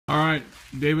right,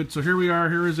 David, so here we are.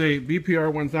 Here is a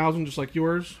BPR 1000, just like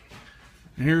yours.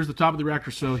 And here's the top of the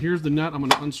reactor. So here's the nut. I'm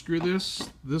going to unscrew this.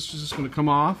 This is just going to come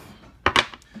off.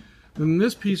 Then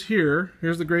this piece here,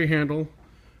 here's the gray handle.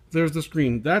 There's the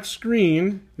screen. That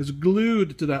screen is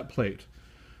glued to that plate.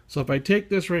 So if I take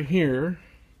this right here,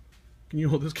 can you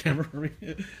hold this camera for me?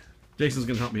 Jason's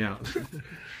going to help me out.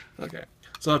 Okay.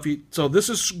 So this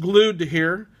is glued to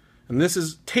here, and this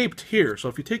is taped here. So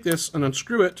if you take this and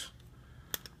unscrew it,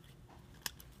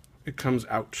 it comes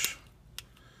out.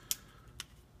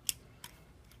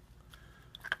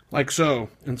 Like so.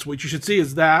 And so what you should see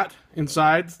is that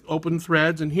inside, open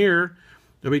threads, and here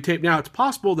there'll be tape. Now it's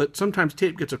possible that sometimes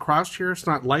tape gets across here. It's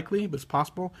not likely, but it's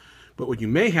possible. But what you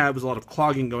may have is a lot of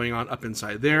clogging going on up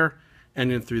inside there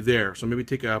and in through there. So maybe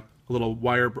take a little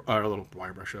wire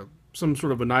brush, some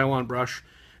sort of a nylon brush,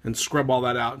 and scrub all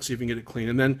that out and see if you can get it clean.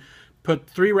 And then put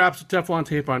 3 wraps of Teflon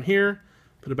tape on here,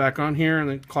 put it back on here, and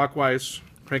then clockwise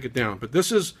crank it down. But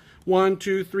this is 1,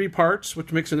 2, 3 parts,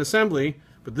 which makes an assembly,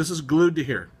 but this is glued to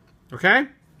here. Okay?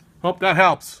 Hope that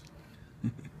helps.